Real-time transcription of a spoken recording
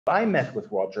I met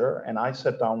with Roger and I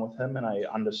sat down with him and I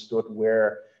understood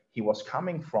where he was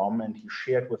coming from, and he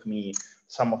shared with me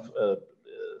some of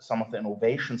the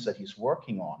innovations that he's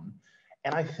working on.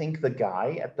 And I think the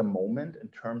guy at the moment, in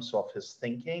terms of his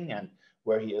thinking and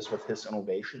where he is with his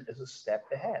innovation, is a step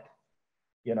ahead,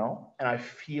 you know? And I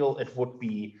feel it would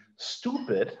be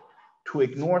stupid to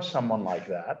ignore someone like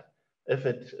that if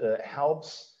it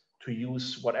helps to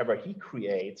use whatever he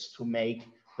creates to make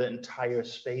the entire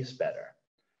space better.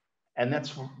 And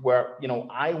that's where, you know,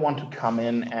 I want to come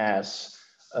in as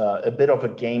a bit of a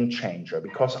game changer,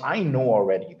 because I know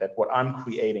already that what I'm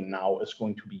creating now is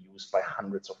going to be used by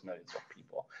hundreds of millions of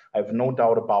people. I have no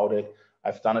doubt about it.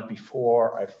 I've done it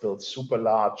before. I've built super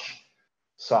large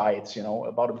sites, you know,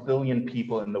 about 1 billion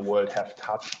people in the world have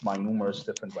touched my numerous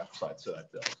different websites that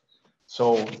I've built.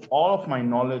 So all of my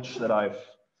knowledge that I've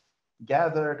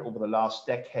gathered over the last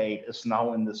decade is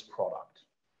now in this product.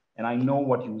 And I know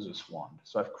what users want.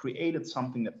 So I've created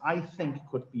something that I think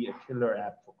could be a killer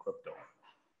app for crypto.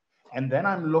 And then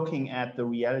I'm looking at the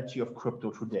reality of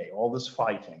crypto today, all this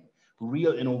fighting,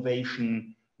 real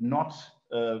innovation, not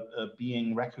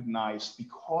being recognized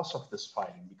because of this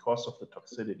fighting, because of the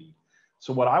toxicity.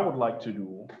 So what I would like to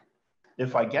do,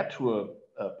 if I get to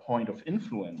a point of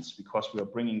influence, because we are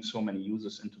bringing so many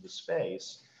users into the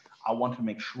space, I want to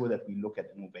make sure that we look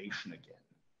at innovation again.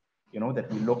 You know,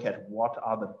 that we look at what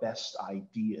are the best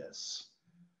ideas.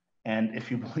 And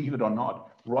if you believe it or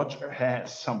not, Roger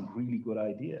has some really good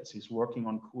ideas. He's working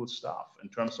on cool stuff in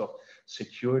terms of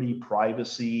security,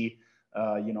 privacy,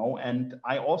 you know, and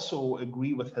I also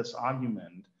agree with his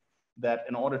argument that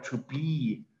in order to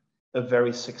be a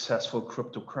very successful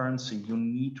cryptocurrency, you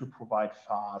need to provide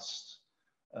fast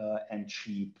and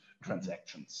cheap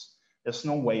transactions. There's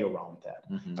no way around that.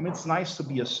 I mean, it's nice to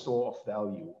be a store of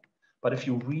value, but if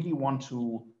you really want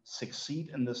to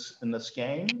succeed in this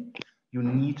game, you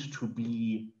need to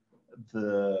be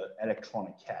the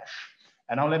electronic cash.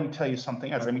 And now let me tell you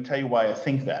something else. Let me tell you why I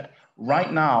think that.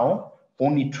 Right now,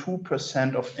 only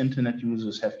 2% of internet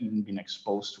users have even been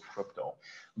exposed to crypto.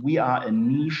 We are a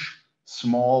niche,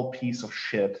 small piece of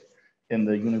shit in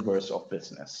the universe of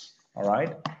business, all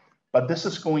right? But this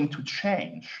is going to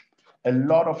change. A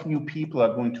lot of new people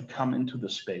are going to come into the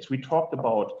space. We talked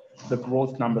about the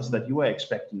growth numbers that you are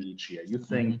expecting each year. You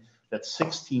think that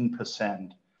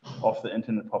 16% of the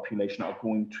internet population are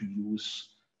going to use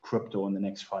crypto in the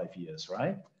next 5 years,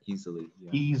 right? Easily. Yeah.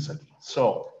 Easily.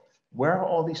 So where are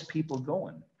all these people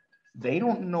going? They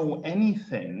don't know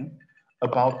anything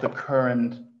about the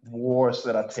current wars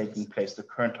that are taking place, the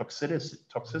current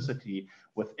toxicity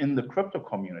within the crypto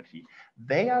community.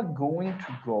 They are going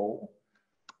to go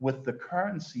with the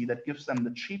currency that gives them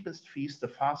the cheapest fees, the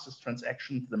fastest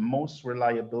transactions, the most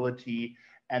reliability.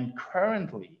 And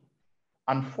currently,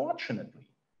 unfortunately,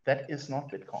 that is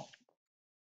not Bitcoin.